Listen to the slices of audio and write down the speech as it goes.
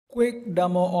Quick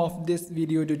demo of this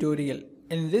video tutorial.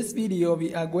 In this video,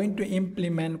 we are going to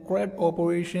implement CRUD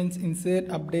operations, insert,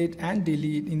 update and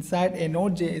delete inside a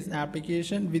Node.js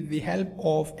application with the help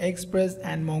of Express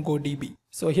and MongoDB.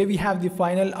 So here we have the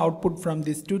final output from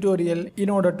this tutorial. In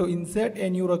order to insert a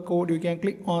new record, you can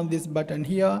click on this button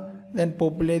here, then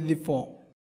populate the form.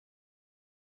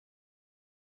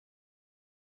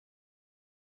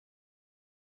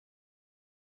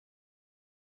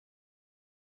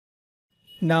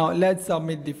 Now let's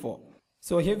submit the form.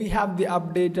 So here we have the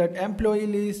updated employee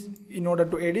list. In order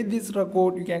to edit this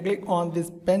record, you can click on this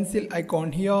pencil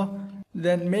icon here,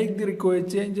 then make the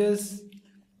required changes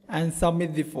and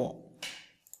submit the form.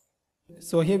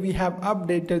 So here we have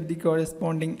updated the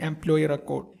corresponding employee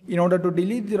record. In order to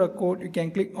delete the record, you can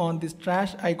click on this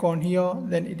trash icon here,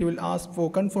 then it will ask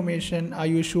for confirmation. Are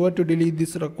you sure to delete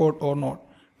this record or not?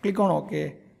 Click on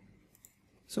OK.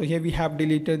 So here we have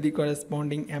deleted the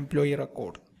corresponding employee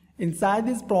record. Inside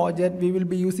this project, we will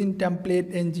be using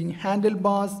template engine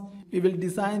handlebars. We will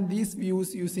design these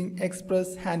views using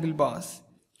express-handlebars.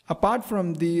 Apart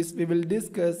from this, we will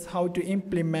discuss how to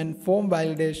implement form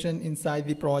validation inside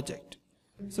the project.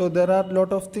 So there are a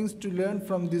lot of things to learn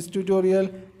from this tutorial.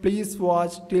 Please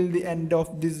watch till the end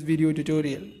of this video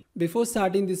tutorial. Before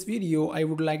starting this video, I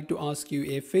would like to ask you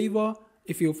a favor.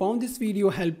 If you found this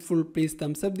video helpful, please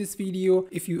thumbs up this video.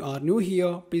 If you are new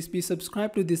here, please be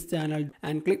subscribed to this channel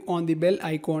and click on the bell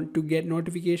icon to get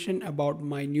notification about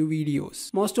my new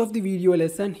videos. Most of the video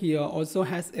lesson here also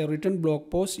has a written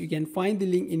blog post. You can find the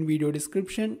link in video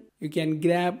description. You can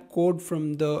grab code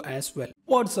from there as well.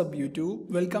 What's up YouTube?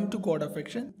 Welcome to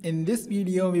CodAffection. In this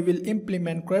video, we will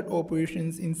implement CRUD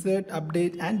operations, insert,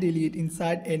 update and delete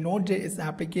inside a Node.js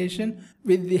application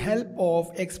with the help of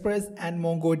Express and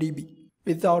MongoDB.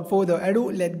 Without further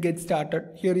ado, let's get started.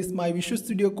 Here is my Visual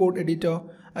Studio Code editor.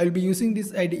 I will be using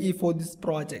this IDE for this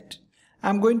project.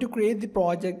 I'm going to create the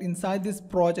project inside this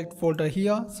project folder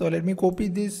here. So let me copy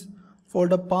this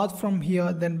folder path from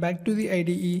here, then back to the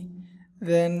IDE.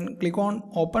 Then click on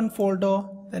open folder.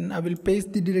 Then I will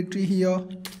paste the directory here.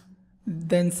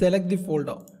 Then select the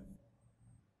folder.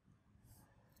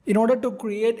 In order to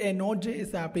create a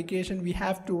Node.js application, we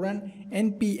have to run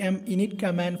npm init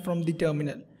command from the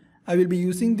terminal. I will be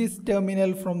using this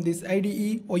terminal from this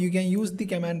IDE, or you can use the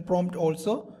command prompt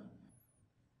also.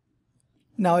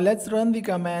 Now let's run the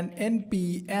command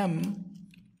npm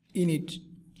init.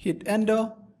 Hit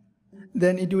enter.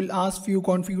 Then it will ask few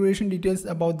configuration details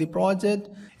about the project.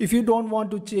 If you don't want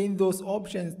to change those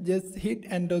options, just hit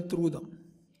enter through them.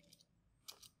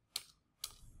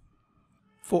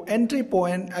 For entry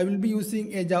point, I will be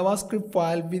using a JavaScript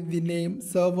file with the name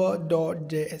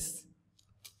server.js.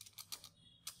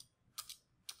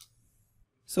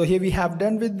 So here we have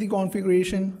done with the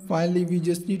configuration. Finally, we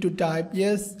just need to type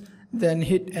yes, then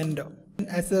hit enter. And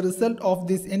as a result of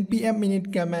this npm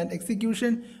init command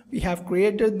execution, we have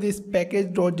created this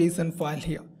package.json file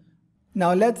here.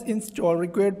 Now let's install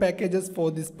required packages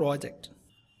for this project.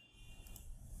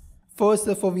 First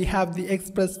of all, we have the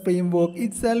Express framework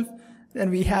itself. Then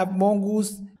we have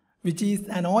Mongoose, which is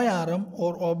an ORM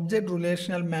or object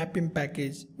relational mapping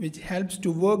package, which helps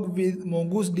to work with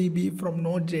MongoDB from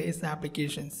Node.js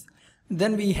applications.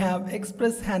 Then we have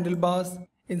express-handlebars.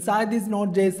 Inside this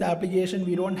Node.js application,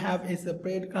 we don't have a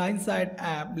separate client-side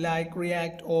app like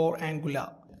React or Angular.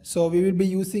 So we will be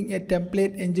using a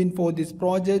template engine for this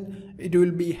project. It will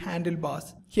be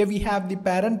handlebars. Here we have the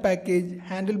parent package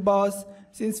handlebars.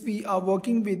 Since we are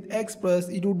working with Express,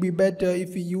 it would be better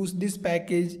if we use this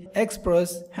package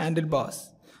express handlebars.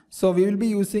 So we will be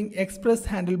using express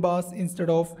handlebars instead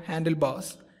of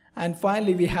handlebars. And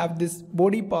finally, we have this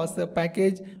body parser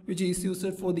package, which is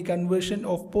used for the conversion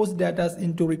of post data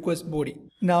into request body.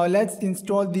 Now let's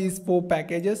install these four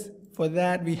packages. For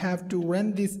that, we have to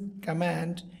run this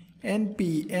command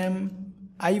npm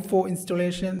i4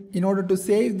 installation. In order to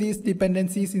save these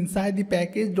dependencies inside the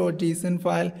package.json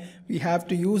file, we have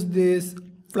to use this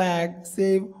flag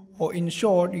save, or in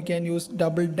short, you can use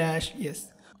 --s.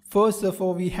 First of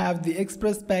all, we have the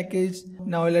Express package.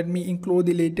 Now let me include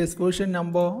the latest version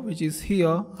number, which is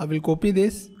here. I will copy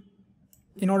this.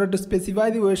 In order to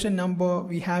specify the version number,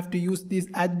 we have to use this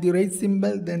 @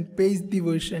 symbol, then paste the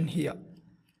version here.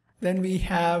 Then we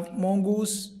have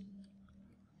mongoose.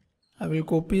 I will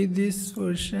copy this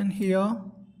version here.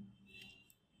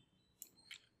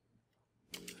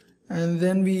 And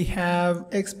then we have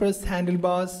express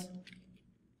handlebars.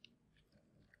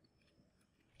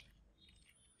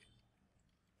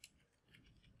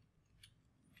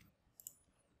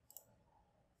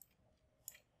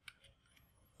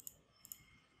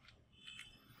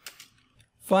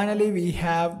 Finally, we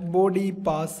have body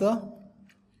parser.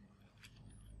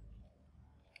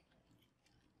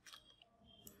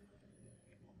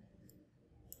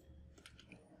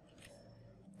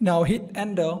 Now hit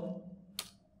enter.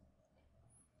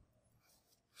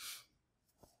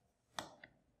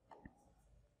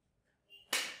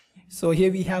 So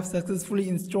here we have successfully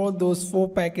installed those 4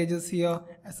 packages here.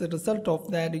 As a result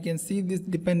of that, you can see this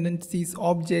dependencies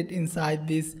object inside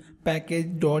this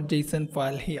package.json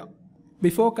file here.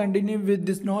 Before continuing with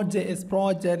this Node.js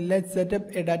project, let's set up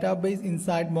a database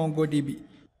inside MongoDB.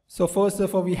 So first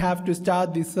of all, we have to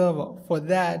start the server. For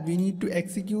that, we need to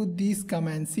execute these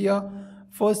commands here.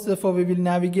 First of all, we will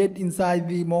navigate inside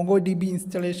the MongoDB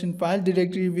installation file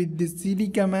directory with this cd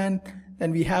command.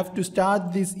 Then we have to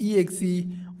start this exe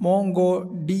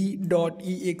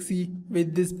mongodb.exe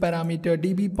with this parameter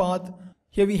db path.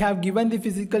 Here we have given the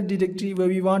physical directory where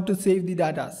we want to save the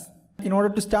data. In order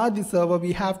to start the server,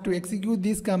 we have to execute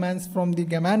these commands from the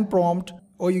command prompt,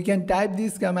 or you can type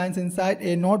these commands inside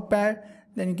a notepad.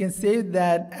 Then you can save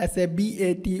that as a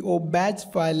bat or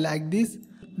batch file like this.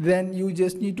 Then you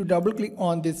just need to double click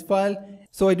on this file.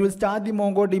 So it will start the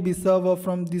MongoDB server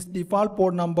from this default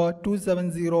port number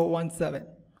 27017.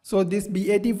 So this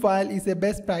BAT file is a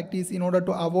best practice in order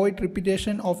to avoid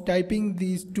repetition of typing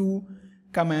these 2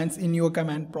 commands in your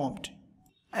command prompt.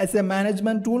 As a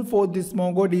management tool for this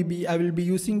MongoDB, I will be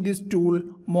using this tool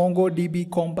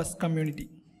MongoDB Compass Community.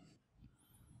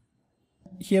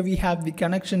 Here we have the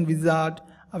connection wizard.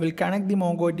 I will connect the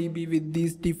MongoDB with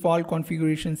these default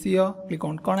configurations here. Click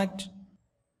on connect.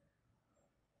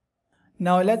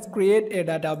 Now let's create a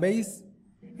database.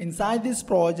 Inside this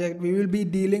project, we will be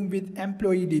dealing with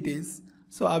employee details.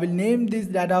 So I will name this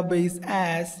database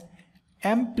as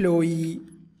employee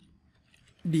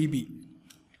DB.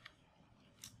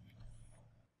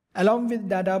 Along with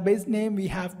database name, we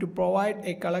have to provide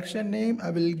a collection name. I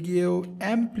will give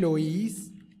employees.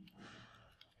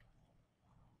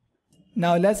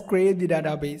 Now let's create the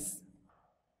database.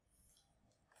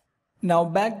 Now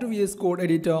back to VS Code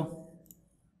editor.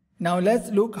 Now let's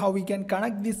look how we can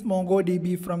connect this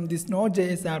MongoDB from this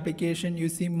NodeJS application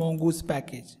using mongoose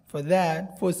package. For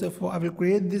that, first of all, I will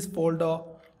create this folder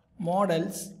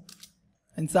models.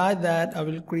 Inside that, I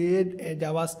will create a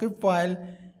JavaScript file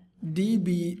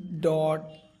db.js.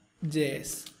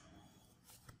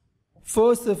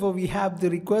 First of all, we have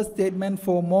the request statement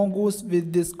for mongoose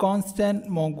with this constant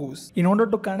mongoose. In order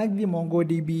to connect the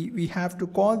MongoDB, we have to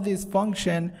call this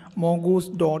function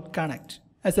mongoose.connect.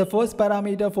 As a first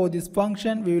parameter for this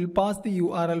function, we will pass the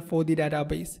URL for the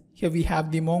database. Here we have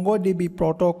the MongoDB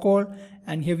protocol,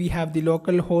 and here we have the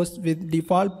local host with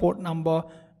default port number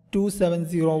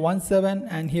 27017,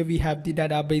 and here we have the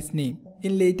database name.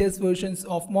 In latest versions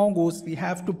of Mongoose, we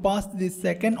have to pass this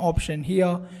second option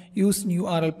here, use new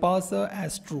URL parser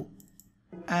as true.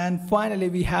 And finally,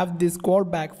 we have this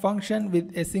callback function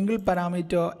with a single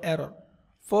parameter error.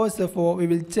 First of all, we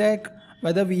will check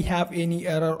whether we have any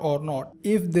error or not.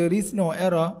 If there is no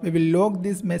error, we will log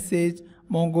this message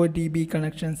MongoDB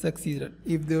connection succeeded.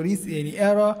 If there is any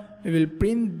error, we will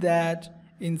print that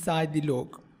inside the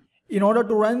log. In order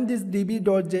to run this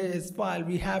db.js file,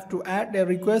 we have to add a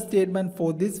request statement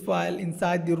for this file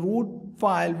inside the root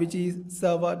file, which is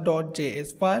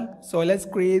server.js file. So let's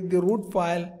create the root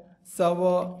file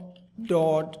server.js.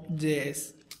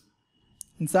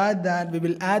 Inside that, we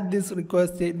will add this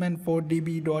request statement for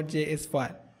db.js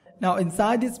file. Now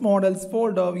inside this models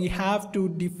folder, we have to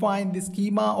define the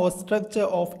schema or structure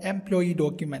of employee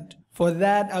document. For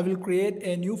that, I will create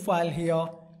a new file here,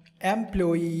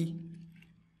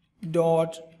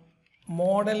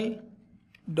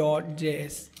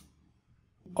 employee.model.js.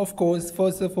 Of course,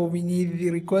 first of all, we need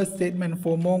the request statement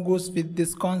for mongoose with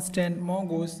this constant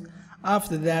mongoose.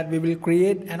 After that, we will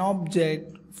create an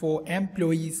object for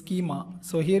employee schema.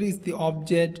 So here is the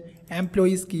object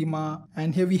employee schema,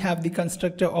 and here we have the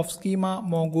constructor of schema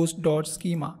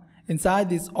mongoose.schema. Inside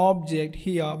this object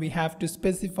here, we have to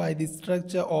specify the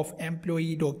structure of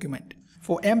employee document.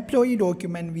 For employee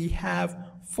document, we have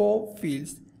 4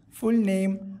 fields: full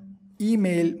name,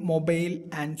 email, mobile,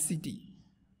 and city.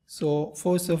 So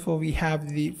first of all, we have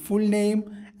the full name,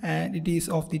 and it is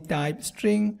of the type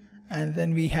string, and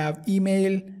then we have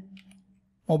email,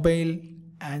 mobile,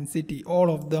 and city. All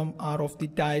of them are of the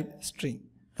type string.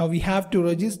 Now we have to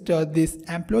register this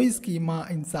employee schema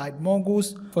inside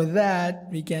Mongoose. For that,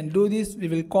 we can do this. We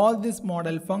will call this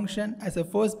model function. As a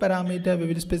first parameter, we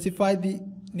will specify the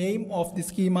name of the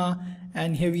schema,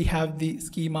 and here we have the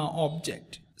schema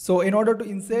object. So in order to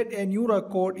insert a new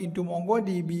record into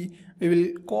MongoDB, we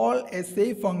will call a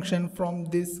save function from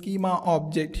this schema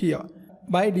object here.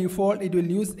 By default, it will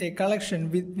use a collection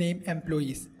with name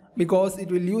employees, because it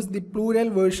will use the plural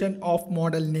version of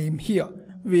model name here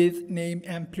with name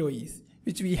employees,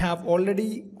 which we have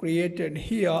already created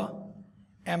here,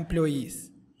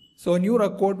 employees. So new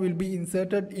record will be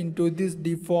inserted into this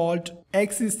default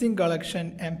existing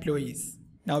collection employees.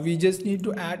 Now we just need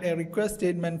to add a request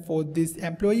statement for this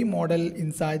employee model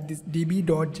inside this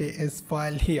db.js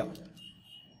file here.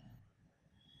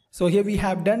 So here we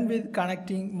have done with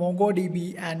connecting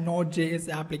MongoDB and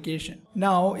NodeJS application.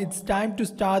 Now it's time to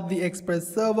start the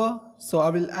Express server. So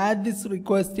I will add this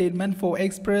request statement for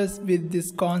Express with this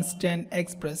constant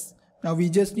Express. Now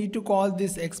we just need to call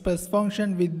this Express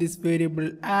function with this variable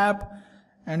app.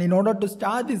 And in order to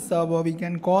start this server, we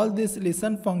can call this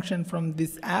listen function from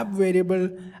this app variable.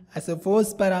 As a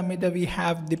first parameter, we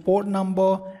have the port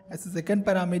number. As a second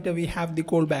parameter, we have the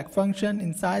callback function.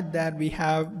 Inside that, we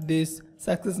have this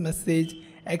success message,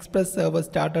 Express server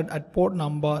started at port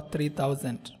number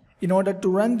 3000. In order to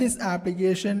run this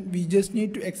application, we just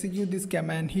need to execute this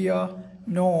command here,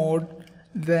 node,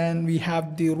 then we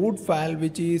have the root file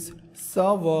which is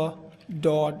server.js.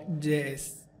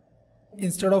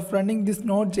 Instead of running this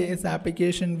Node.js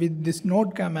application with this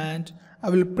node command, I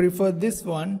will prefer this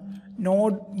one,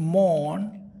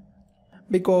 node-mon,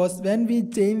 because when we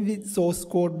change the source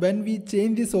code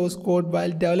while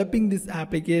developing this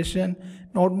application,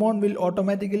 node-mon will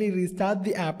automatically restart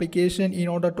the application in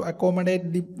order to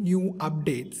accommodate the new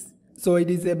updates. So it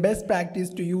is a best practice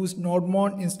to use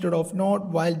node-mon instead of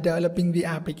node while developing the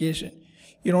application.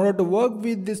 In order to work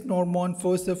with this node-mon,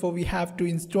 first of all we have to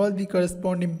install the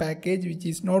corresponding package which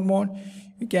is node-mon.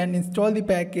 You can install the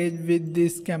package with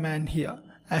this command here.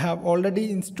 I have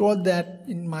already installed that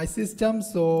in my system,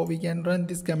 so we can run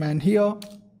this command here.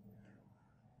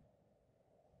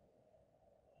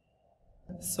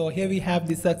 So here we have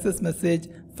the success message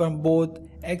from both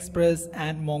Express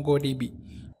and MongoDB.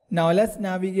 Now let's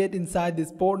navigate inside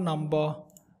this port number,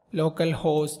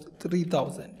 localhost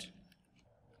 3000.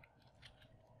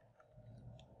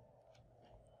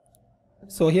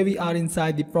 So here we are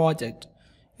inside the project.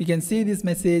 We can see this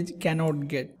message cannot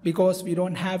get because we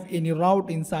don't have any route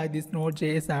inside this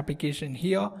Node.js application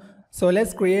here. So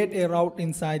let's create a route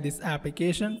inside this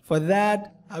application. For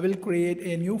that, I will create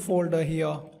a new folder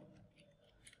here.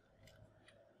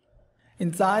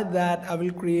 Inside that, I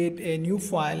will create a new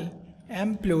file,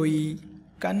 employee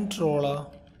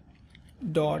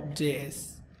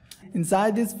controller.js.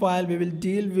 Inside this file, we will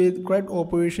deal with CRUD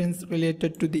operations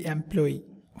related to the employee.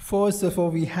 First of all,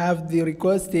 we have the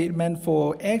request statement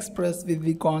for Express with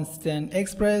the constant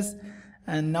Express,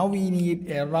 and now we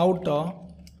need a router.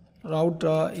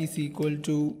 Router is equal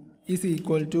to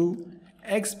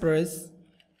Express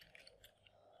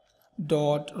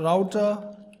dot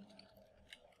router.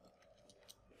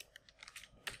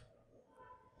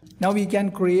 Now we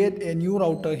can create a new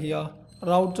router here.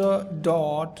 Router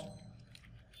dot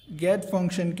get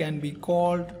function can be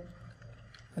called.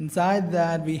 Inside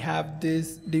that we have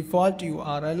this default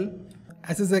URL.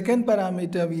 As a second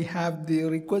parameter, we have the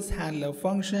request handler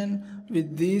function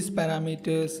with these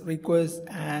parameters, request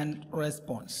and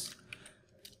response.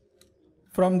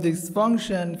 From this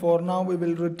function, for now we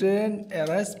will return a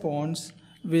response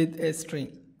with a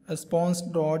string,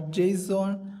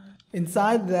 response.json.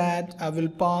 Inside that, I will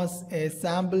pass a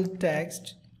sample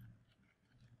text.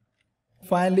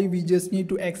 Finally, we just need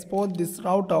to export this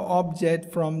router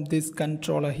object from this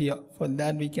controller here. For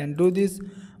that, we can do this.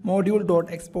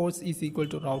 Module.exports is equal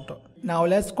to router. Now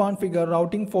let's configure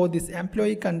routing for this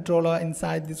employee controller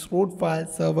inside this root file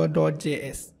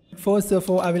server.js. First of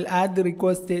all, I will add the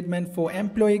request statement for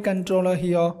employee controller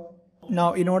here.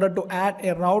 Now in order to add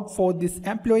a route for this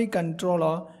employee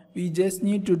controller, we just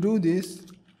need to do this.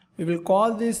 We will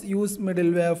call this use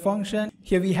middleware function.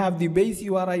 Here we have the base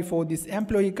URI for this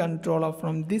employee controller.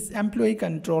 From this employee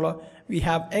controller, we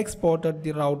have exported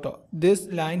the router. This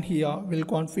line here will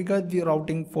configure the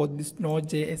routing for this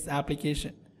Node.js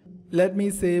application. Let me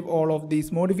save all of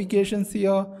these modifications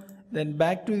here. Then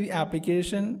back to the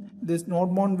application. This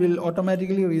node-mon will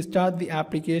automatically restart the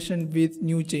application with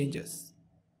new changes.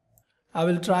 I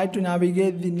will try to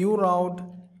navigate the new route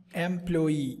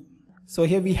employee. So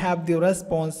here we have the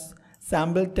response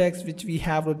sample text which we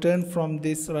have returned from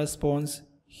this response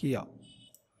here.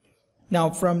 Now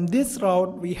from this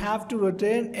route, we have to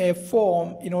return a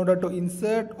form in order to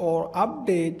insert or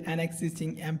update an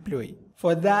existing employee.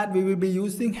 For that, we will be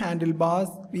using handlebars.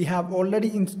 We have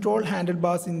already installed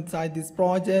handlebars inside this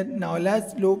project. Now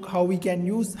let's look how we can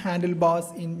use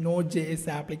handlebars in Node.js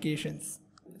applications.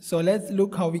 So let's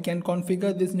look how we can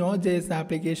configure this Node.js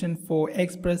application for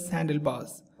Express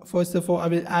handlebars. First of all, I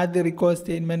will add the request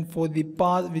statement for the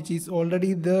path which is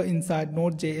already there inside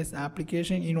Node.js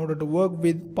application in order to work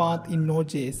with path in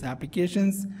Node.js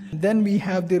applications. Then we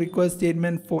have the request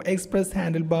statement for Express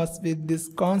handlebars with this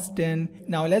constant.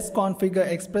 Now let's configure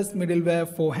Express middleware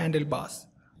for handlebars.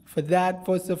 For that,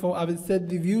 first of all, I will set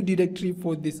the view directory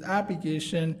for this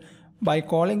application by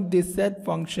calling this set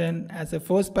function. As a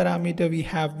first parameter, we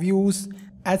have views.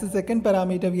 As a second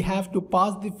parameter, we have to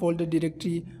pass the folder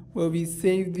directory where we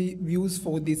save the views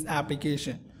for this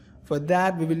application. For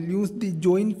that, we will use the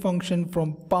join function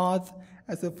from path.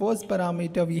 As a first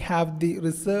parameter, we have the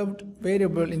reserved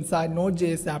variable inside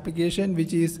NodeJS application,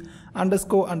 which is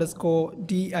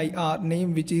 __dir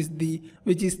name, which is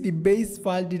the base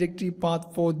file directory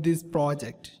path for this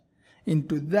project.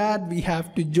 Into that, we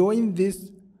have to join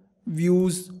this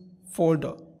views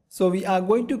folder. So we are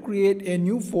going to create a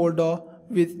new folder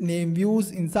with name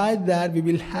views. Inside that, we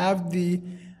will have the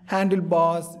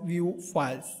handlebars view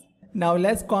files. Now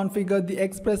let's configure the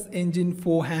Express engine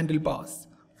for handlebars.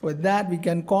 For that, we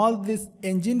can call this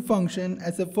engine function.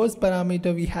 As a first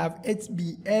parameter, we have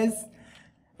HBS,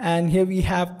 and here we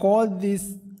have called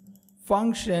this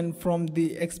function from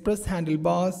the Express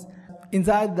handlebars.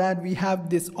 Inside that, we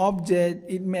have this object.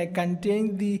 It may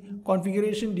contain the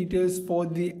configuration details for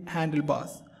the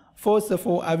handlebars. First of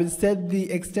all, I will set the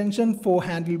extension for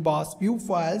handlebars view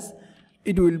files.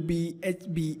 It will be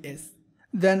HBS.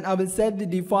 Then I will set the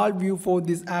default view for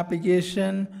this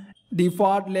application.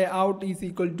 Default layout is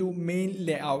equal to main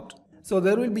layout. So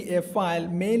there will be a file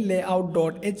main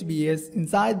layout.hbs.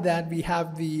 Inside that, we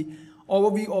have the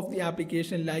overview of the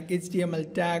application like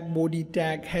HTML tag, body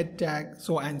tag, head tag,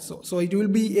 so and so. So it will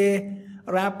be a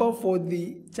wrapper for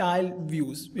the child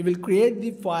views. We will create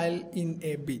the file in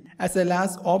a bit. As a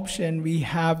last option, we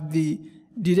have the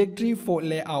directory for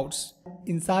layouts.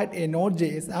 Inside a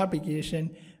Node.js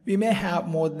application, we may have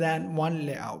more than one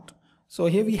layout. So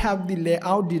here we have the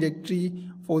layout directory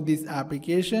for this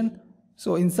application.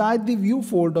 So inside the view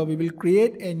folder, we will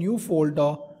create a new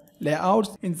folder,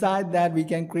 layouts. Inside that, we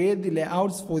can create the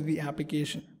layouts for the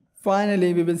application.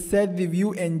 Finally, we will set the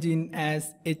view engine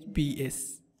as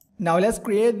HBS. Now let's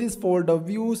create this folder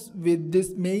views with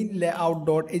this main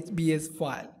layout.hbs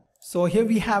file. So here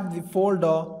we have the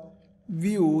folder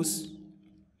views.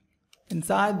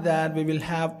 Inside that, we will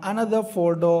have another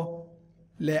folder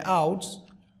layouts.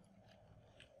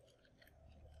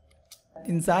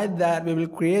 Inside that, we will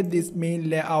create this main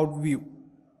layout view,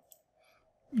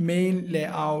 main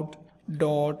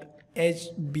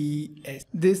layout.hbs.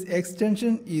 This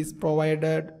extension is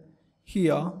provided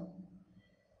here.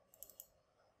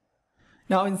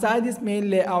 Now inside this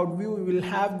main layout view, we will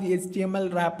have the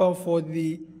HTML wrapper for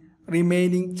the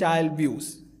remaining child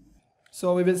views.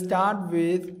 So we will start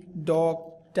with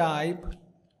doc type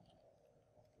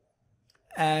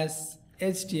as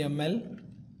HTML.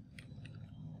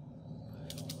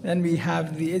 Then we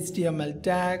have the HTML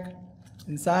tag.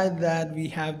 Inside that, we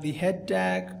have the head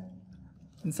tag.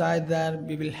 Inside that,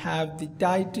 we will have the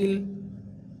title.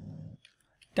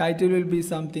 Title will be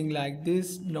something like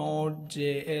this: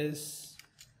 Node.js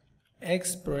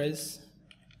Express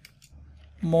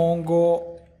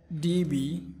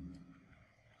MongoDB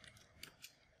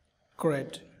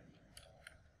CRUD.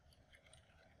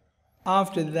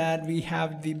 After that, we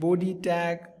have the body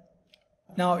tag.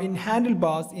 Now in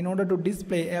handlebars, in order to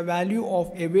display a value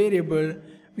of a variable,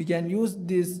 we can use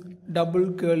this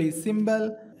double curly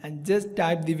symbol and just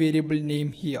type the variable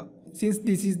name here. Since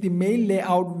this is the main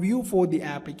layout view for the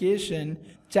application,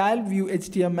 child view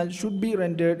HTML should be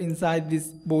rendered inside this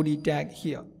body tag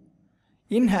here.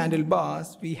 In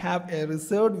handlebars, we have a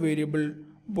reserved variable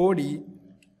body.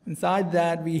 Inside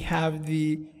that, we have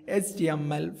the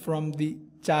HTML from the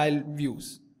child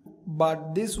views.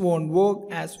 But this won't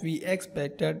work as we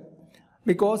expected,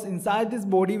 because inside this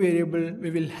body variable,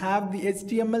 we will have the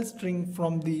HTML string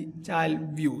from the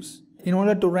child views. In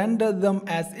order to render them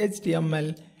as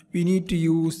HTML, we need to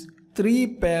use 3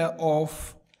 pairs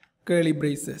of curly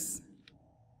braces.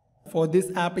 For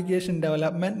this application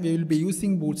development, we will be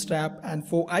using Bootstrap, and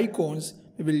for icons,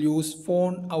 we will use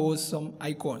font awesome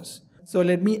icons. So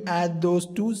let me add those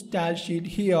 2 style sheets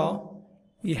here.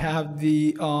 We have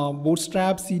the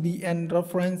Bootstrap CDN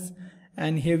reference,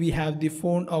 and here we have the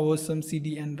font awesome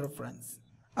CDN reference.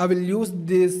 I will use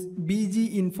this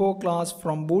BG info class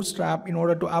from Bootstrap in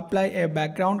order to apply a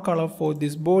background color for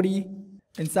this body.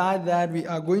 Inside that, we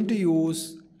are going to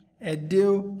use a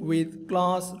div with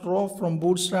class row from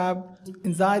Bootstrap.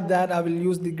 Inside that, I will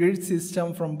use the grid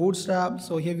system from Bootstrap.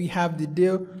 So here we have the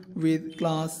div with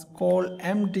class called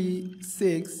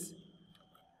empty6.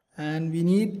 And we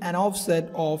need an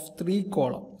offset of 3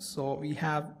 columns. So we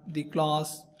have the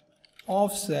class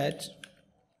offset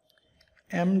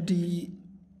empty3.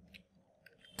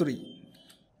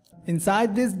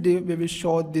 Inside this div, we will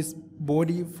show this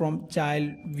body from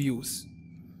child views.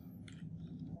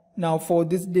 Now for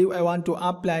this div, I want to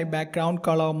apply background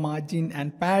color, margin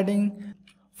and padding.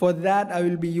 For that, I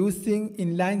will be using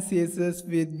inline CSS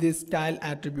with this style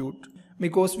attribute,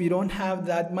 because we don't have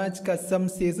that much custom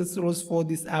CSS rules for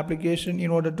this application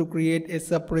in order to create a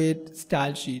separate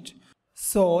style sheet.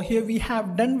 So here we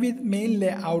have done with main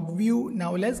layout view.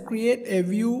 Now let's create a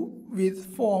view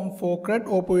with form for CRUD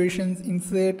operations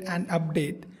insert and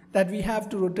update that we have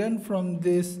to return from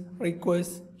this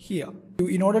request here.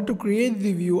 In order to create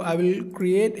the view, I will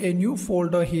create a new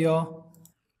folder here,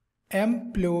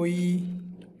 employee.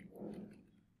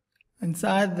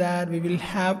 Inside that we will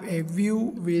have a view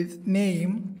with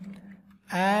name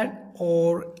add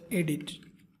or edit.hps.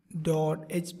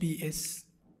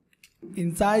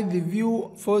 Inside the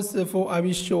view, first of all, I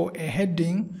will show a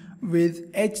heading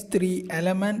with h3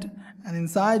 element, and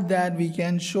inside that we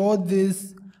can show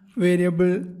this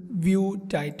variable view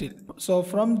title. So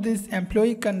from this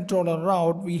employee controller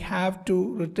route, we have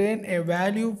to return a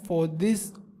value for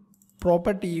this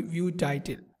property view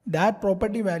title. That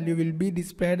property value will be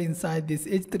displayed inside this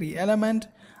h3 element.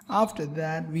 After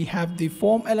that, we have the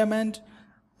form element.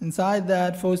 Inside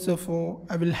that, first of all,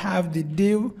 I will have the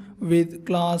div with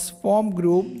class form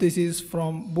group. This is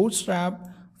from Bootstrap.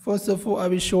 First of all, I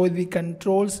will show the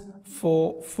controls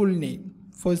for full name.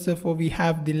 First of all, we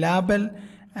have the label,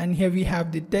 and here we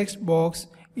have the text box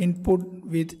input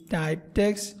with type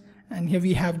text, and here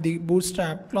we have the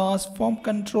Bootstrap class form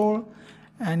control,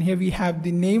 and here we have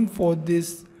the name for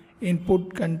this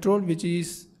input control, which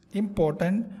is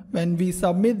important. When we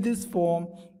submit this form,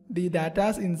 the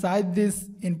data inside this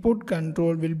input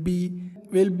control will be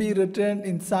returned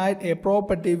inside a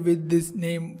property with this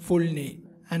name full name.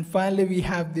 And finally, we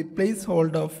have the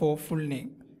placeholder for full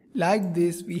name. Like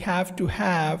this, we have to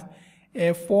have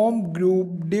a form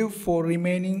group div for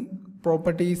remaining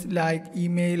properties like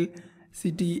email,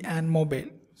 city, and mobile.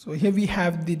 So here we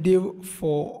have the div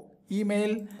for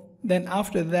email. Then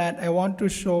after that, I want to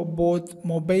show both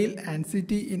mobile and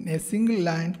city in a single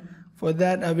line. For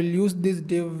that, I will use this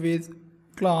div with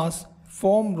class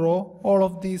form row. All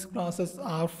of these classes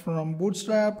are from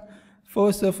Bootstrap.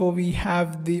 First of all, we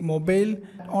have the mobile.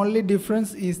 Only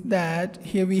difference is that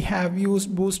here we have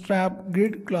used Bootstrap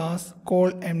grid class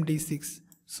called MD6.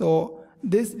 So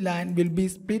this line will be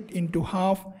split into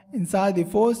half. Inside the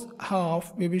first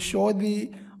half, we will show the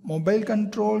mobile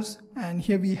controls, and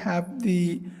here we have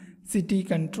the city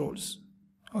controls.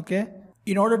 Okay.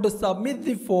 In order to submit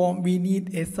the form, we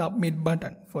need a submit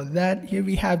button. For that, here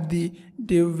we have the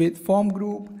div with form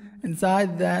group.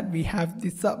 Inside that, we have the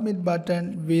submit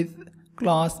button with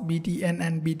class btn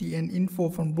and btn info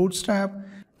from Bootstrap.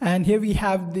 And here we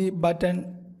have the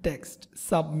button text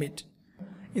submit.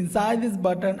 Inside this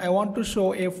button, I want to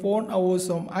show a phone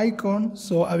awesome icon.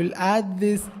 So I will add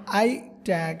this I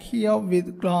tag here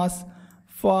with class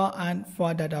for and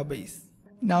for database.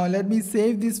 Now let me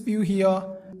save this view here.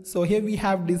 So here we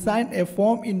have designed a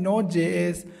form in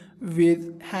Node.js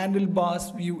with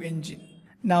handlebars view engine.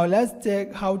 Now let's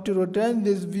check how to return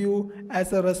this view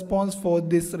as a response for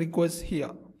this request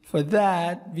here. For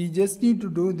that, we just need to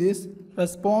do this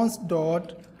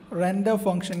response.render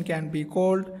function can be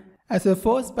called. As a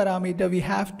first parameter, we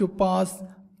have to pass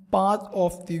path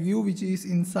of the view, which is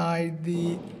inside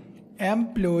the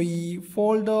employee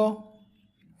folder.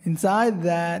 Inside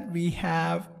that, we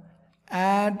have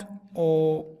add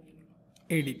or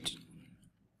edit.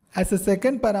 As a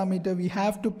second parameter, we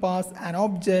have to pass an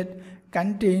object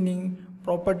containing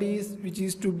properties which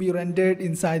is to be rendered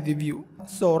inside the view.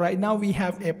 So right now we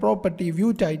have a property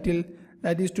view title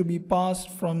that is to be passed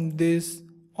from this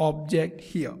object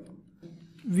here.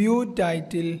 View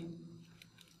title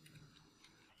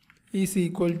is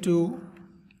equal to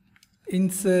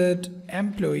insert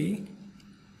employee.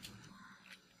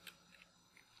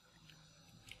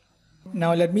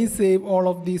 Now let me save all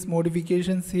of these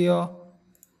modifications here.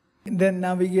 Then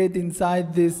navigate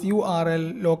inside this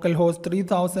URL localhost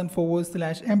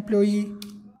 3000/employee.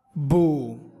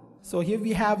 Boom. So here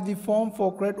we have the form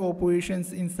for CRUD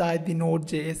operations inside the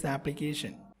NodeJS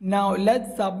application. Now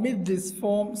let's submit this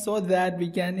form so that we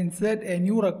can insert a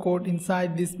new record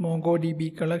inside this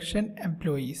MongoDB collection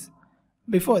employees.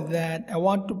 Before that, I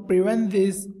want to prevent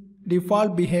this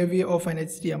default behavior of an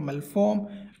HTML form,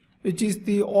 which is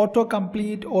the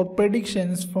autocomplete or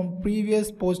predictions from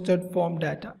previous posted form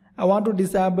data. I want to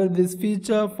disable this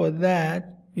feature. For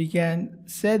that, we can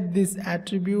set this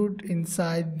attribute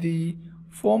inside the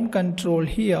form control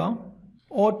here.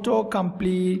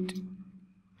 Autocomplete,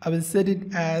 I will set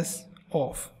it as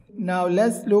off. Now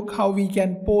let's look how we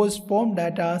can post form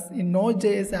data in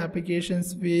NodeJS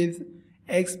applications with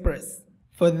Express.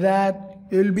 For that,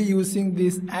 we will be using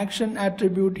this action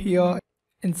attribute here.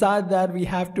 Inside that, we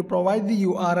have to provide the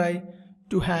URI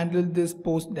to handle this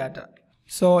post data.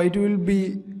 So it will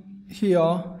be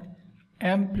here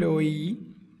employee,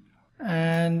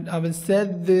 and I will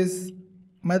set this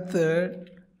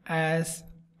method as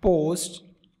post.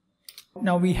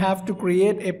 Now we have to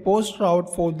create a post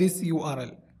route for this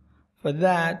URL. For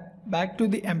that, back to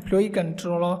the employee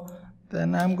controller,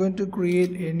 then I'm going to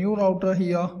create a new router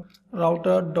here,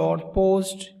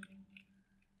 router.post,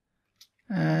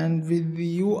 and with the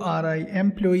URI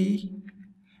employee,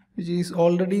 which is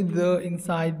already there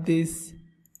inside this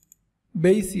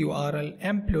base URL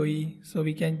employee. So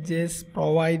we can just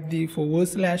provide the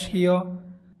 / here.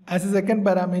 As a second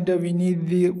parameter, we need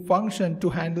the function to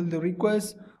handle the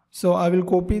request. So I will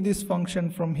copy this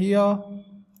function from here,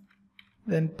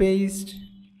 then paste.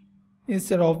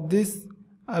 Instead of this,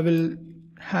 I will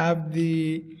have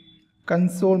the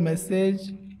console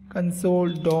message,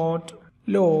 console.log.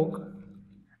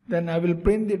 Then I will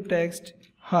print the text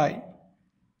hi.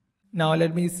 Now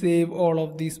let me save all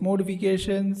of these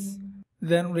modifications,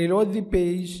 then reload the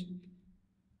page,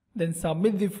 then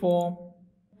submit the form.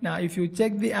 Now if you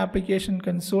check the application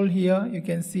console here, you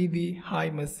can see the hi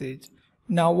message.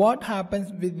 Now what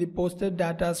happens with the posted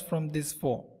data from this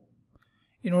form?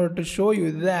 In order to show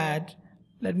you that,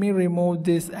 let me remove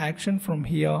this action from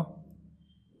here.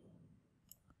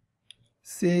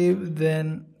 Save,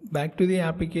 then back to the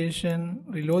application,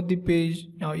 reload the page.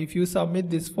 Now if you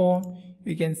submit this form,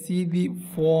 you can see the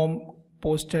form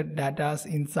posted data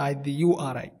inside the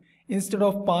URI. Instead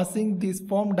of passing these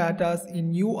form data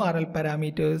in URL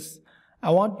parameters,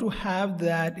 I want to have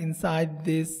that inside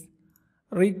this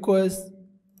request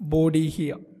body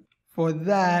here. For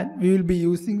that, we will be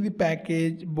using the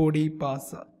package body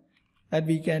parser that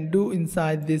we can do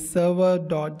inside this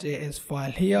server.js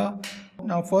file here.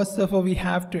 Now first of all, we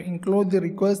have to include the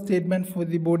request statement for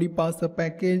the body parser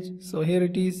package. So here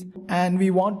it is, and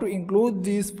we want to include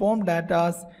these form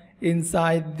data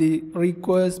inside the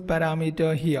request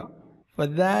parameter here. For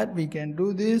that, we can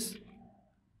do this.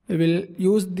 We will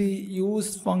use the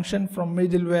use function from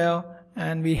middleware,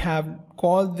 and we have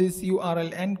called this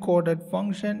URL encoded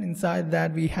function. Inside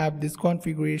that, we have this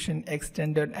configuration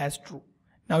extended as true.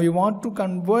 Now we want to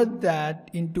convert that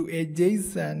into a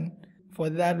JSON. For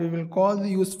that, we will call the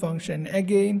use function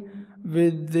again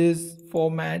with this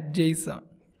format JSON.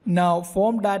 Now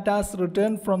form data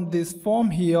returned from this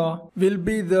form here will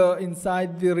be the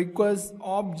inside the request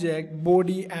object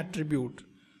body attribute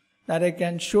that I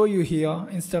can show you here.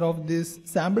 Instead of this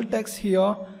sample text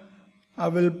here, I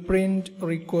will print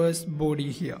request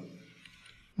body here.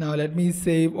 Now let me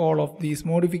save all of these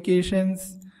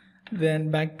modifications, then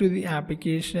back to the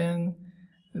application,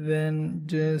 then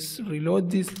just reload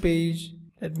this page.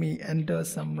 Let me enter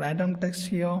some random text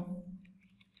here.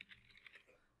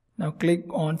 Now click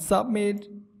on submit,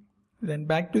 then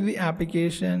back to the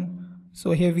application.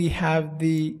 So here we have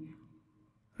the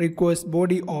request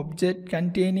body object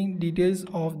containing details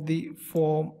of the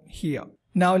form here.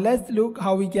 Now let's look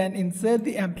how we can insert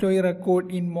the employee record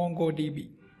in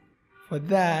MongoDB. For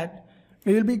that,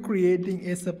 we will be creating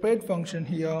a separate function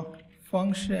here,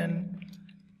 function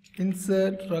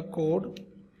insert record.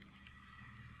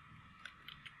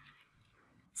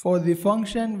 For the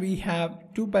function, we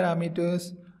have two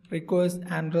parameters, request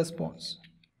and response.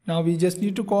 Now we just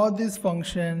need to call this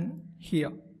function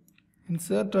here,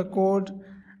 insert record,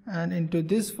 and into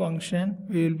this function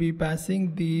we will be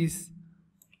passing these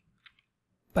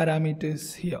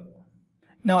parameters here.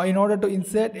 Now in order to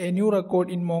insert a new record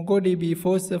in MongoDB,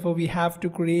 first of all we have to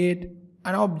create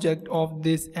an object of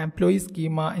this employee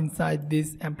schema inside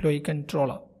this employee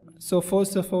controller. So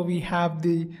first of all, we have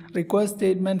the request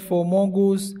statement for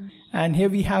mongoose, and here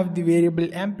we have the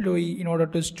variable employee in order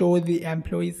to store the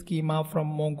employee schema from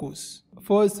mongoose.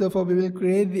 First of all, we will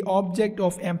create the object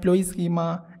of employee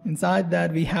schema. Inside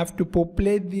that, we have to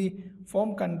populate the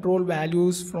form control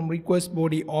values from request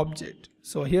body object.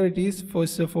 So here it is.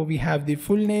 First of all, we have the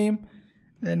full name,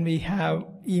 then we have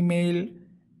email,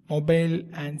 mobile,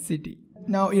 and city.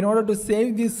 Now in order to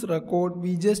save this record,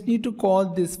 we just need to call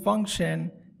this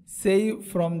function save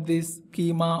from this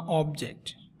schema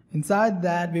object. Inside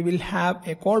that, we will have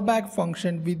a callback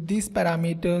function with these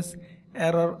parameters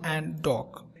error and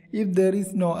doc. If there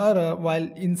is no error while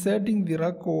inserting the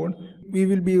record, we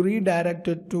will be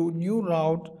redirected to new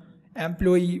route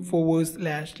employee /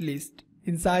 list.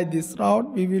 Inside this route,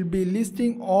 we will be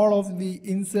listing all of the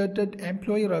inserted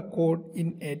employee record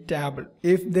in a table.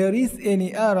 If there is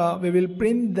any error, we will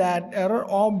print that error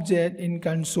object in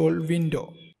console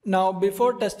window. Now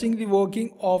before testing the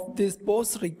working of this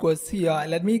post request here,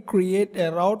 let me create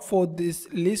a route for this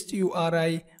list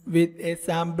URI with a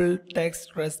sample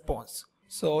text response.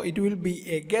 So it will be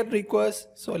a get request.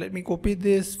 So let me copy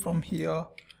this from here,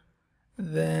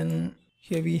 Then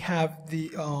here we have the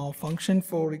function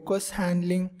for request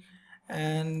handling,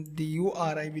 and the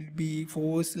URI will be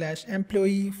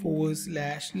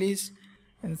 /employee/list.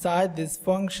 Inside this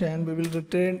function we will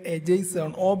return a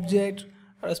JSON object.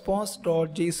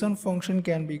 Response.json function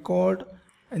can be called.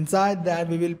 Inside that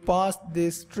we will pass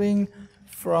this string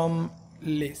from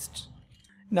list.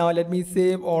 Now let me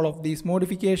save all of these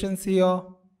modifications here.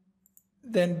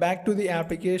 Then back to the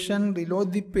application,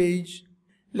 reload the page.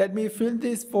 Let me fill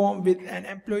this form with an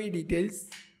employee details.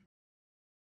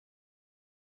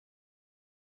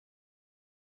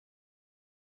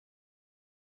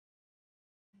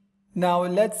 Now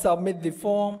let's submit the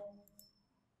form.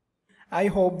 I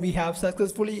hope we have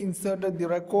successfully inserted the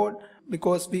record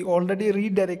because we already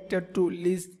redirected to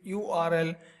list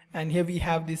URL, and here we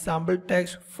have the sample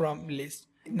text from list.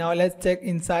 Now let's check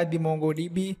inside the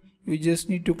MongoDB. You just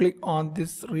need to click on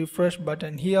this refresh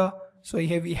button here. So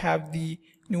here we have the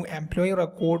new employee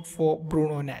record for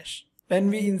Bruno Nash. When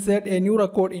we insert a new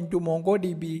record into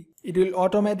MongoDB, it will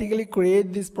automatically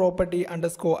create this property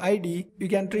 _ID. You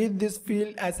can treat this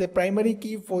field as a primary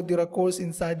key for the records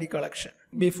inside the collection.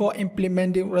 Before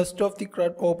implementing rest of the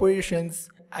CRUD operations,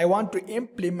 I want to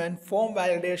implement form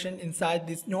validation inside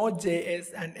this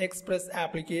Node.js and Express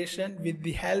application with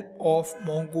the help of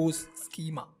mongoose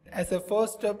schema. As a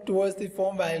first step towards the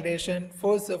form validation,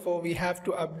 first of all we have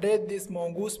to update this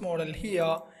mongoose model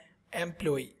here,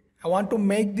 employee. I want to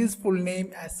make this full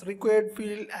name as required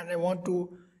field, and I want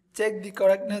to check the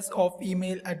correctness of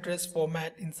email address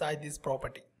format inside this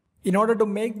property. In order to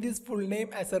make this full name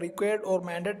as a required or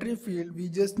mandatory field, we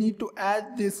just need to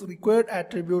add this required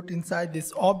attribute inside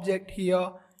this object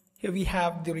here. Here we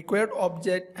have the required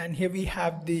object, and here we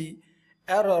have the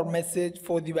error message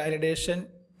for the validation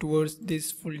towards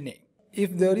this full name.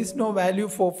 If there is no value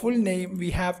for full name,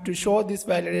 we have to show this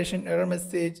validation error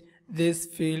message, this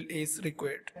field is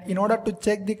required. In order to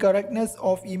check the correctness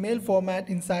of email format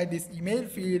inside this email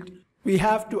field, we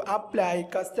have to apply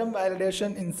custom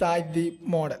validation inside the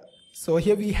model. So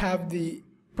here we have the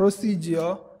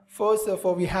procedure. First of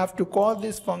all, we have to call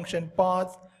this function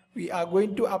path. We are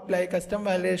going to apply custom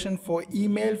validation for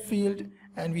email field,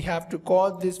 and we have to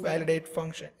call this validate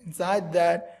function. Inside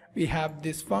that we have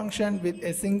this function with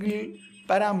a single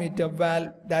parameter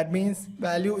val. That means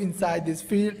value inside this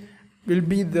field will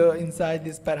be there inside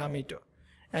this parameter.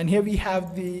 And here we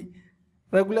have the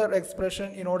regular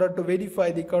expression in order to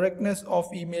verify the correctness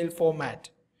of email format.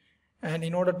 And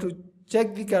in order to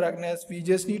check the correctness, we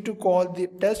just need to call the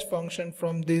test function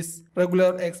from this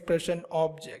regular expression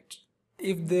object.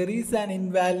 If there is an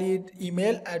invalid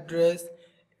email address,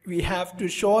 we have to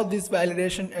show this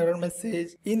validation error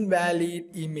message invalid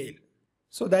email.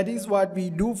 So that is what we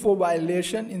do for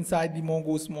validation inside the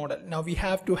mongoose model. Now we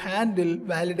have to handle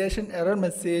validation error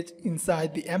message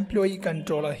inside the employee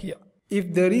controller here.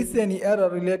 If there is any error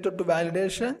related to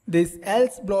validation, this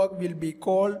else block will be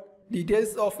called.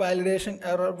 Details of validation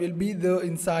error will be there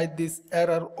inside this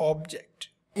error object.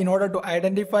 In order to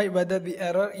identify whether the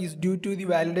error is due to the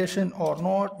validation or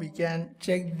not, we can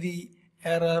check the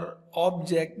error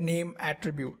object name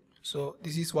attribute. So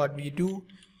this is what we do.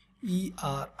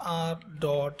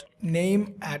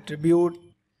 err.name attribute,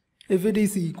 if it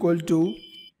is equal to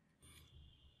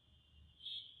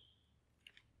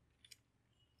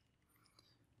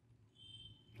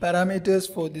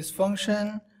parameters for this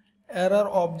function, error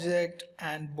object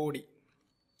and body.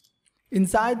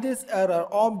 Inside this error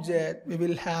object we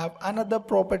will have another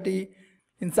property.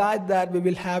 Inside that we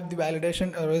will have the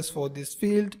validation errors for this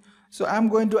field. So I'm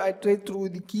going to iterate through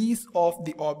the keys of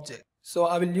the object. So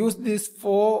I will use this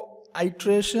for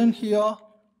iteration here,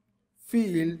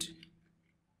 field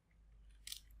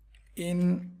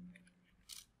in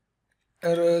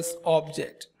errors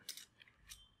object.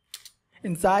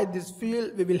 Inside this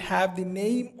field we will have the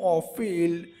name of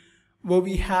field where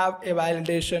we have a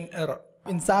validation error.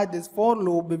 Inside this for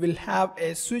loop we will have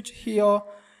a switch here.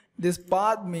 This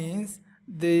path means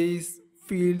these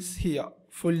fields here,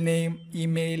 full name,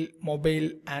 email,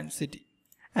 mobile and city.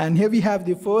 And here we have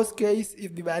the first case.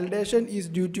 If the validation is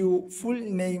due to full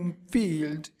name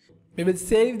field, we will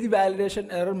save the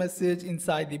validation error message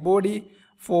inside the body.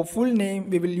 For full name,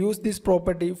 we will use this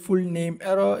property full name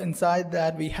error. Inside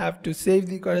that we have to save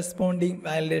the corresponding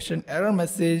validation error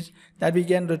message that we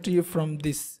can retrieve from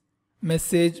this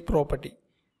message property.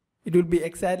 It will be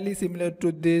exactly similar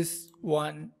to this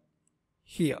one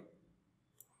here.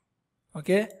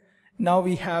 Okay, now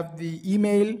we have the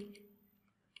email.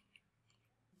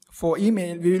 For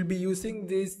email, we will be using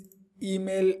this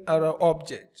email error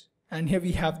object, and here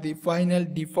we have the final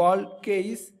default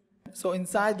case. So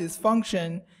inside this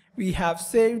function we have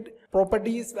saved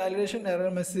properties validation error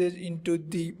message into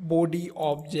the body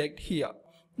object here.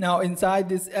 Now inside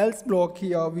this else block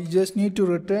here, we just need to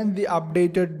return the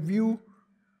updated view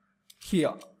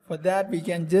here. For that, we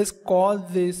can just call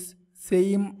this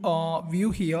same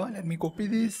view here. Let me copy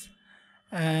this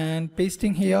and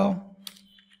pasting here.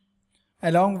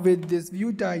 Along with this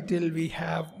view title, we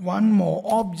have one more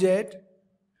object,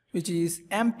 which is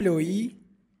employee.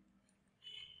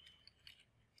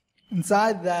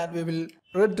 Inside that, we will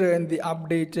return the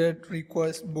updated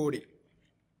request body.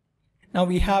 Now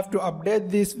we have to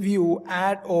update this view,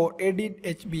 add or edit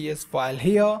HBS file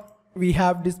here. We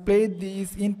have displayed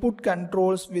these input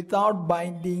controls without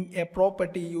binding a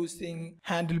property using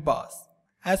handlebars.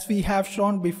 As we have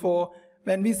shown before,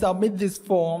 when we submit this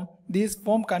form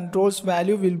controls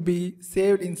value will be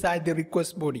saved inside the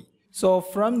request body. So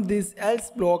from this else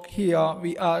block here,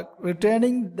 we are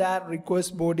returning that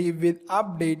request body with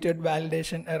updated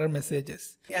validation error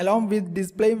messages. Along with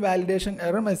display validation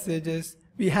error messages,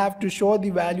 we have to show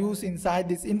the values inside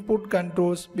this input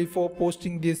controls before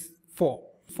posting this form.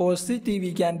 For city,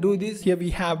 we can do this. Here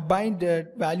we have binded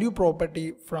value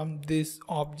property from this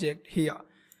object here.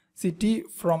 City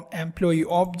from employee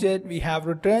object, we have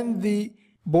returned the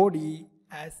body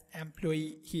as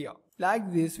employee here.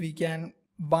 Like this, we can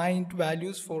bind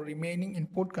values for remaining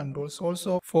input controls.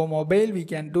 Also for mobile, we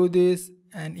can do this,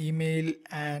 and email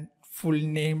and full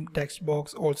name text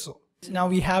box also. Now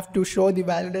we have to show the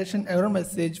validation error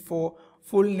message for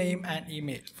full name and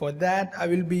email. For that, I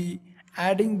will be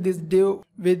adding this div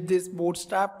with this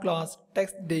bootstrap class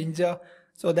text danger,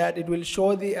 so that it will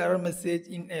show the error message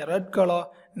in a red color.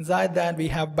 Inside that, we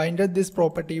have binded this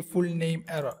property full name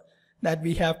error that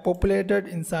we have populated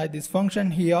inside this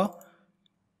function here.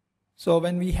 So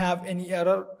when we have any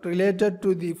error related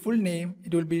to the full name,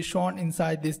 it will be shown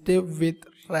inside this div with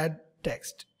red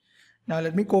text. Now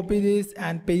let me copy this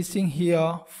and pasting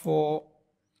here for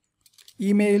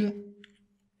email.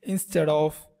 Instead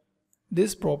of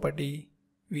this property,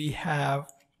 we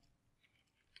have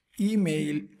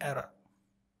email error.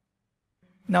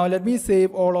 Now let me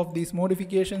save all of these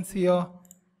modifications here,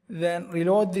 then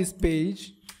reload this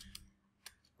page.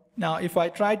 Now if I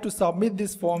try to submit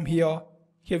this form here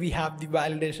we have the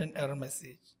validation error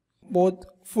message. Both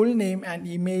full name and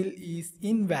email is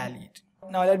invalid.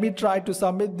 Now let me try to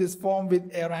submit this form with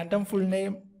a random full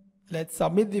name. Let's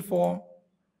submit the form.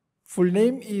 Full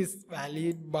name is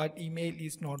valid, but email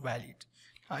is not valid.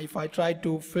 If I try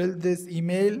to fill this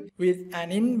email with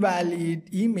an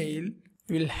invalid email,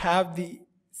 we'll have the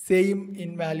same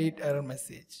invalid error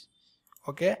message.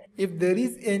 Okay. If there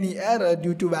is any error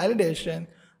due to validation,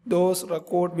 those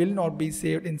record will not be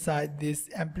saved inside this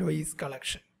employees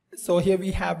collection. So here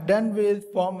we have done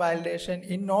with form validation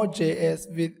in Node.js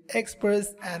with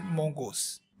Express and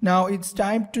Mongoose. Now it's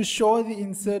time to show the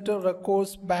inserted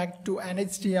records back to an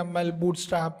HTML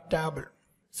bootstrap table.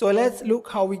 So let's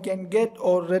look how we can get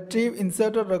or retrieve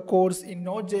inserted records in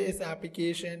NodeJS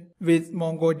application with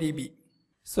MongoDB.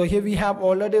 So here we have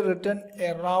already written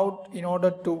a route in order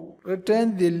to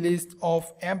return the list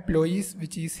of employees,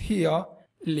 which is here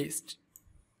list.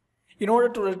 In order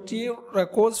to retrieve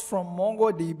records from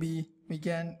MongoDB, we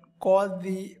can call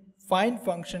the find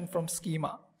function from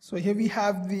schema. So here we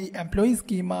have the employee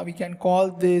schema. We can call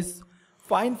this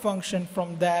find function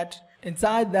from that.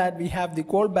 Inside that, we have the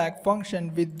callback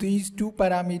function with these two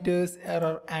parameters,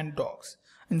 error and docs.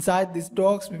 Inside this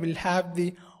docs, we will have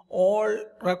the all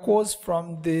records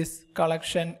from this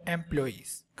collection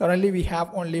employees. Currently, we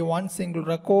have only one single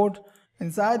record.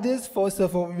 Inside this, first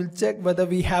of all, we will check whether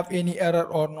we have any error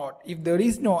or not. If there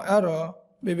is no error,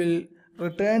 we will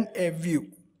return a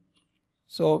view.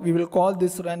 So we will call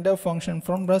this render function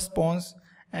from response,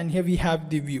 and here we have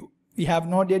the view. We have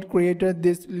not yet created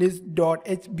this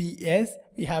list.hbs.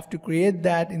 We have to create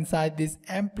that inside this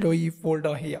employee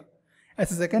folder here.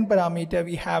 As a second parameter,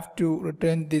 we have to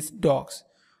return this docs.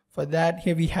 For that,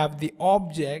 here we have the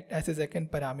object as a second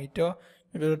parameter.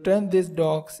 We will return this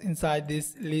docs inside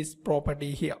this list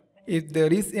property here. If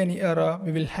there is any error,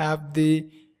 we will have the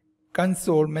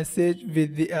console message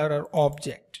with the error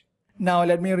object. Now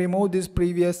let me remove this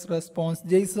previous response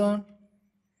JSON.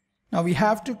 Now we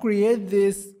have to create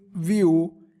this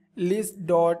view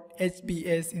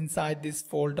list.hbs inside this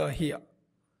folder here.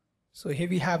 So here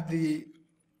we have the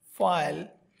file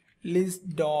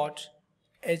list.hbs.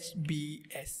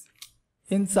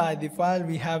 Inside the file,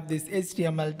 we have this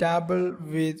HTML table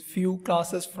with few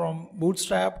classes from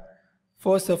Bootstrap.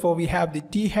 First of all, we have the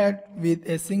t-head with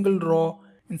a single row.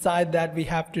 Inside that, we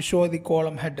have to show the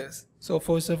column headers. So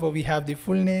first of all, we have the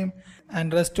full name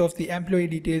and rest of the employee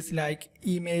details like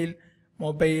email,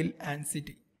 mobile, and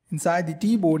city. inside the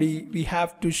T body, we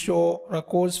have to show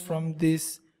records from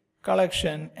this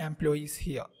collection employees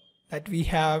here that we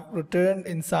have returned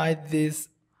inside this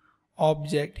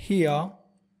object here,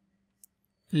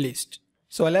 list.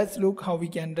 So let's look how we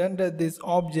can render this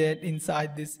object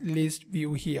inside this list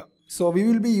view here. So we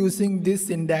will be using this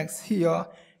syntax here,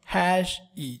 hash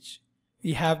each.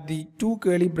 We have the two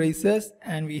curly braces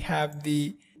and we have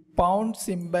the pound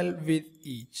symbol with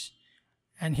each.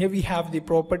 And here we have the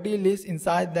property list.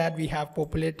 Inside that we have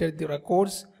populated the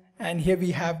records, and here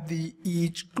we have the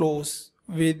each clause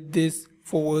with this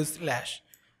 /.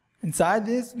 Inside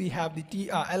this we have the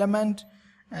tr element,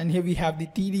 and here we have the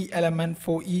td element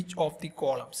for each of the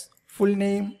columns, full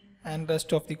name, and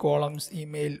rest of the columns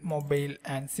email, mobile,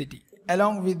 and city.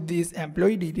 Along with these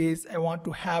employee details, I want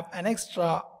to have an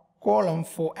extra column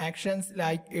for actions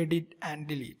like edit and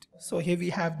delete. So here we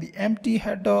have the empty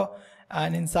header,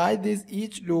 and inside this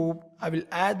each loop I will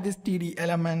add this td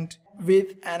element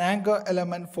with an anchor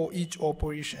element for each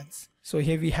operations. So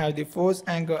here we have the first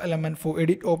anchor element for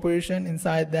edit operation.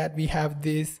 Inside that we have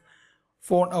this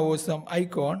phone awesome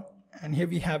icon, and here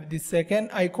we have the second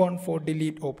icon for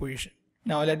delete operation.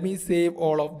 Now let me save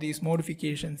all of these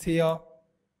modifications here.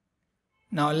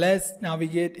 Now let's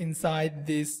navigate inside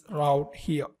this route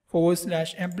here,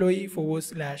 /employee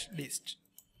 /list.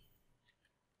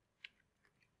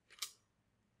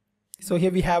 So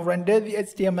here we have rendered the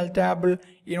HTML table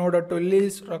in order to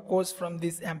list records from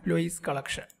this employees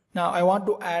collection. Now I want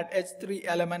to add h3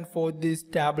 element for this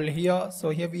table here. So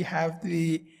here we have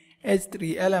the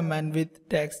h3 element with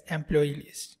text employee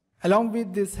list. Along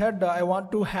with this header, I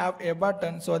want to have a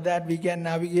button so that we can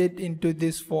navigate into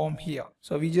this form here.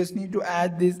 So we just need to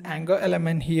add this anchor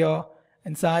element here.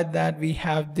 Inside that we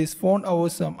have this phone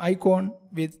awesome icon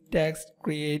with text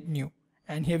create new.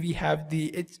 And here we have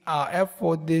the href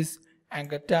for this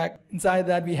anchor tag. Inside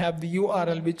that we have the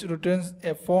URL which returns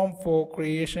a form for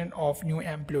creation of new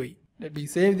employee. Let me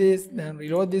save this, then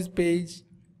reload this page.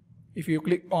 If you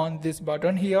click on this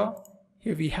button here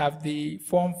we have the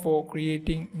form for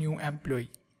creating new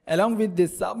employee. Along with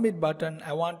this submit button,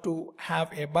 I want to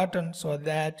have a button so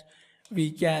that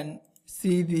we can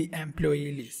see the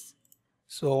employee list.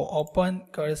 So open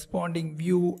corresponding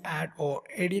view, add or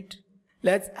edit.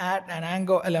 Let's add an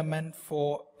anchor element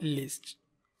for list.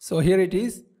 So here it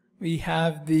is. We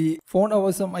have the phone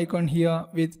awesome icon here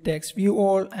with text view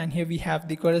all, and here we have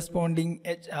the corresponding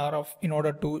href in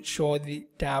order to show the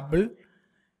table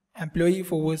employee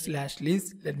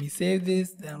 /list. Let me save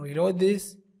this, then reload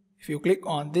this. If you click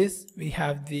on this, we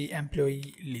have the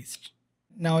employee list.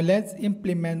 Now let's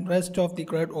implement rest of the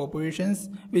CRUD operations,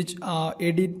 which are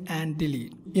edit and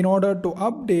delete. In order to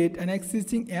update an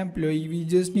existing employee, we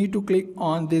just need to click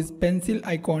on this pencil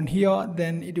icon here.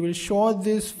 Then it will show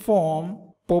this form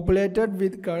populated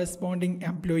with corresponding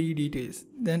employee details.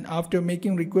 Then after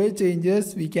making required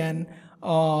changes, we can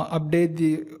update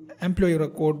the employee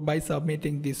record by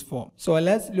submitting this form. So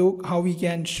let's look how we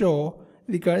can show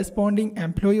the corresponding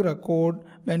employee record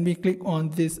when we click on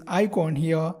this icon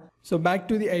here. So back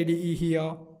to the IDE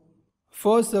here.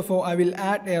 First of all, I will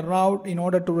add a route in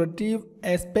order to retrieve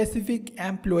a specific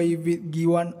employee with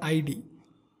given ID.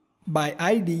 By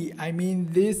ID, I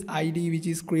mean this ID which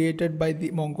is created by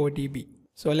the MongoDB.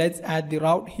 So let's add the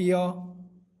route here.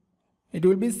 It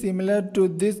will be similar to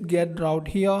this get route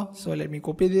here. So let me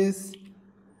copy this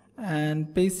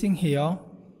and pasting here.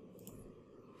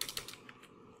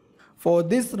 For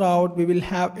this route, we will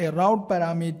have a route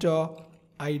parameter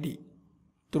ID.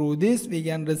 Through this, we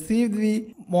can receive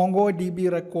the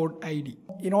MongoDB record ID.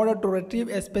 In order to retrieve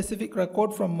a specific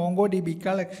record from MongoDB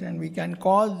collection, we can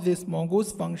call this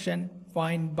mongoose function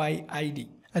find by ID.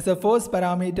 As a first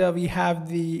parameter, we have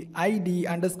the ID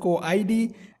underscore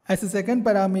ID. As a second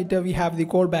parameter, we have the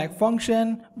callback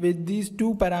function with these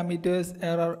two parameters,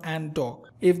 error and dog.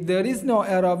 If there is no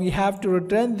error, we have to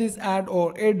return this add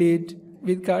or edit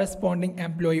with corresponding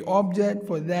employee object.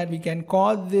 For that, we can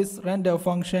call this render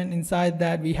function. Inside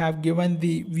that, we have given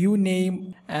the view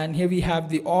name, and here we have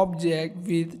the object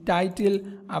with title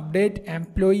update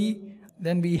employee.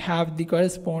 Then we have the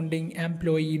corresponding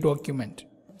employee document.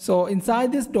 So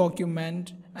inside this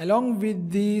document, along with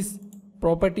these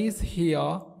properties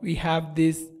here, we have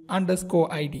this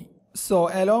underscore ID. So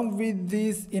along with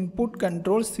these input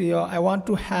controls here, I want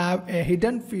to have a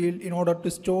hidden field in order to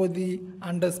store the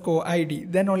underscore ID.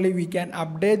 Then only we can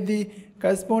update the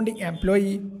corresponding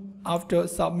employee after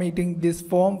submitting this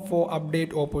form for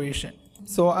update operation.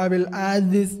 So I will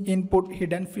add this input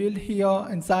hidden field here.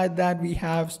 Inside that, we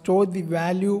have stored the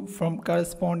value from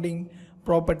corresponding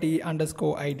property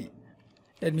underscore ID.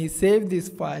 Let me save this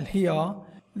file here.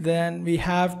 Then we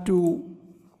have to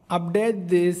update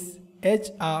this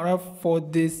href for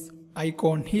this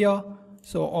icon here.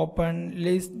 So open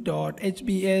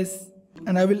list.hbs,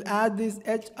 and I will add this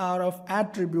href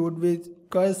attribute with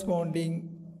corresponding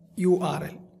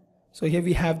URL. So here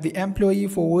we have the employee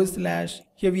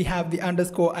 / here we have the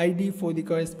 _ID for the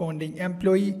corresponding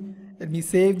employee. Let me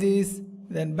save this,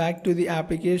 then back to the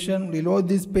application, reload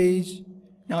this page.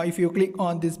 Now if you click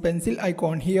on this pencil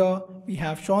icon here, we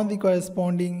have shown the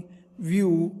corresponding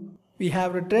view. We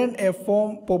have returned a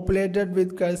form populated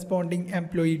with corresponding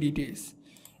employee details.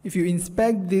 If you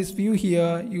inspect this view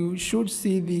here, you should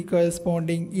see the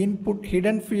corresponding input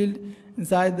hidden field.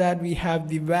 Inside that we have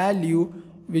the value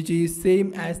which is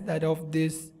same as that of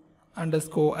this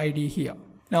 _ID here.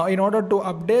 Now in order to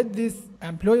update this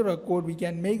employee record, we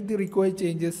can make the required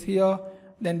changes here.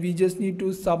 Then we just need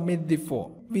to submit the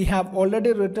form. We have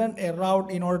already written a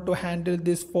route in order to handle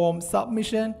this form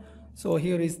submission. So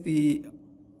here is the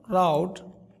route.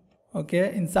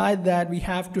 Okay, inside that we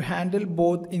have to handle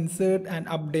both insert and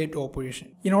update operation.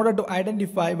 In order to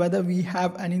identify whether we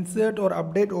have an insert or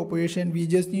update operation, we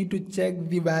just need to check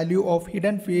the value of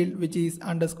hidden field, which is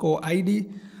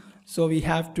 _ID. So we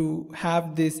have to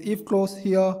have this if clause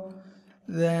here.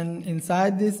 Then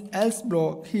inside this else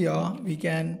block here, we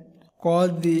can call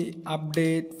the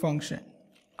update function,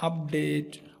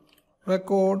 update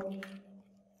record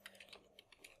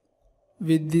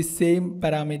with the same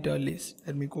parameter list.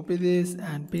 Let me copy this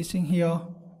and pasting here.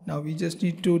 Now we just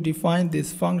need to define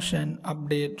this function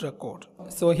update record.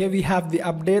 So here we have the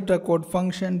update record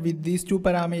function with these two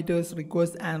parameters,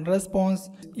 request and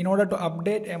response. In order to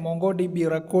update a MongoDB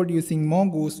record using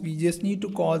mongoose, we just need to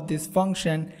call this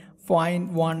function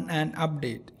find one and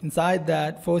update. Inside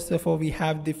that, first of all, we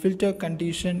have the filter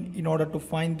condition in order to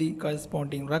find the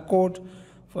corresponding record.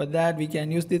 For that, we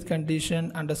can use this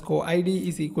condition _ID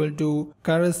is equal to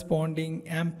corresponding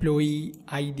employee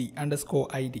ID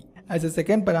 _ID. As a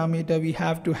second parameter, we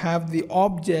have to have the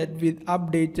object with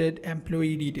updated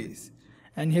employee details.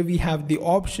 And here we have the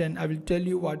option. I will tell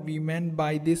you what we meant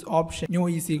by this option. New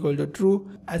is equal to true.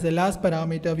 As a last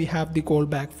parameter, we have the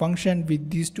callback function with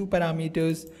these two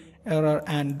parameters, error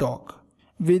and doc.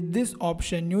 With this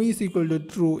option, new is equal to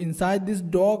true, inside this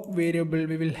doc variable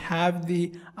we will have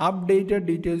the updated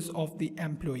details of the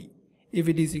employee. If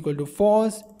it is equal to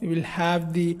false, we will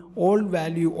have the old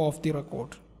value of the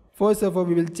record. First of all,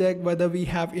 we will check whether we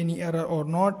have any error or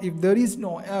not. If there is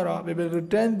no error, we will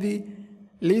return the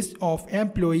list of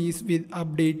employees with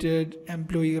updated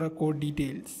employee record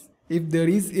details. If there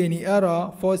is any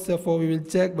error, first of all, we will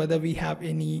check whether we have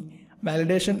any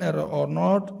validation error or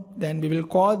not. Then we will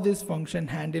call this function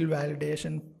handle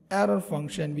validation error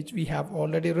function, which we have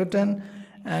already written,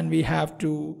 and we have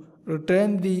to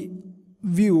return the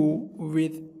view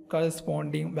with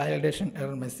corresponding validation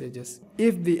error messages.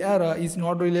 If the error is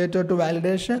not related to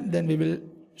validation, then we will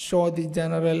show the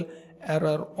general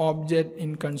error object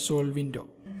in console window.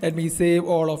 Let me save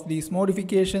all of these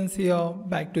modifications here,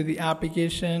 back to the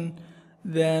application,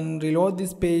 then reload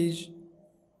this page.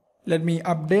 Let me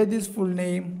update this full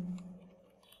name,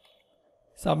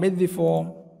 submit the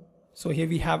form. So here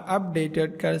we have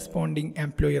updated corresponding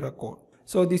employee record.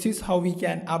 So this is how we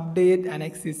can update an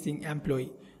existing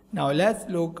employee. Now let's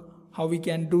look how we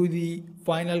can do the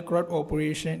final CRUD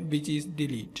operation, which is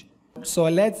delete. So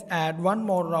let's add one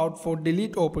more route for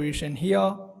delete operation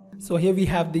here. So here we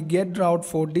have the get route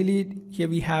for delete. Here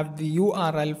we have the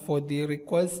URL for the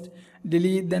request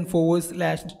delete, then /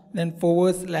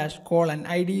 colon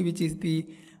ID, which is the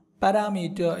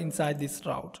parameter inside this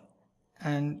route.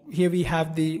 And here we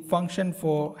have the function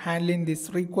for handling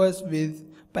this request with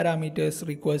parameters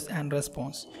request and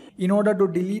response. In order to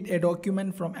delete a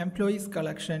document from employees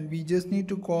collection, we just need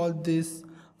to call this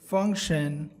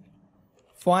function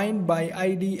find by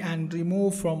ID and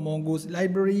remove from mongoose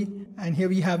library. And here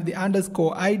we have the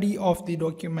 _ID of the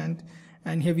document,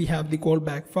 and here we have the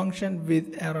callback function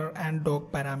with error and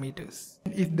doc parameters.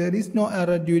 If there is no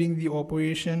error during the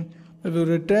operation, we will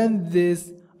return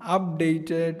this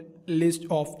updated list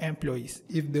of employees.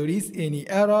 If there is any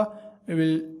error, we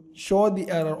will show the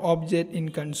error object in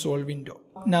console window.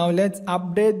 Now let's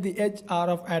update the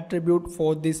href attribute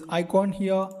for this icon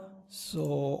here.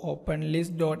 So open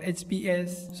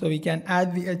list.hbs. So we can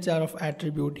add the href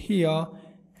attribute here,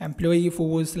 employee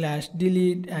 /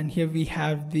 delete, and here we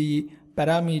have the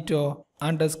parameter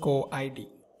 _ID.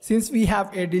 Since we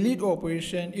have a delete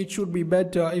operation, it should be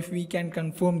better if we can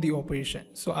confirm the operation.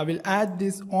 So I will add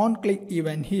this on-click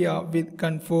event here with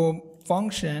confirm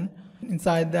function.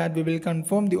 Inside that, we will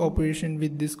confirm the operation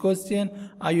with this question: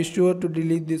 are you sure to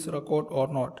delete this record or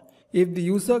not? If the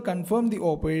user confirms the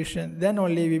operation, then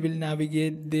only we will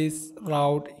navigate this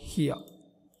route here.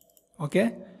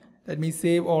 Okay, let me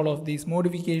save all of these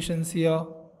modifications here.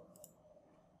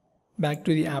 Back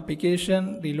to the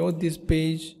application, reload this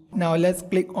page. Now let's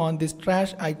click on this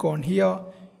trash icon here.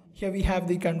 Here we have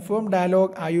the confirm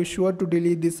dialog. Are you sure to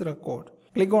delete this record?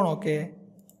 Click on OK.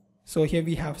 So here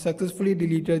we have successfully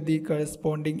deleted the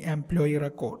corresponding employee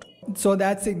record. So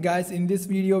that's it guys. In this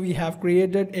video we have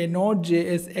created a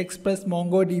Node.js Express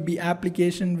MongoDB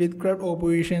application with CRUD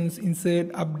operations,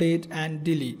 insert, update and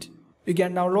delete. You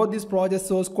can download this project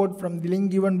source code from the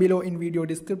link given below in video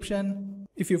description.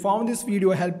 If you found this video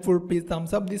helpful, please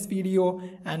thumbs up this video,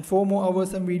 and for more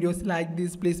awesome videos like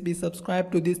this, please be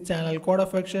subscribed to this channel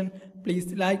CodAffection.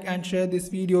 Please like and share this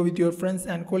video with your friends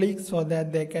and colleagues so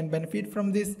that they can benefit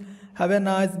from this. Have a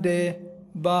nice day.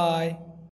 Bye.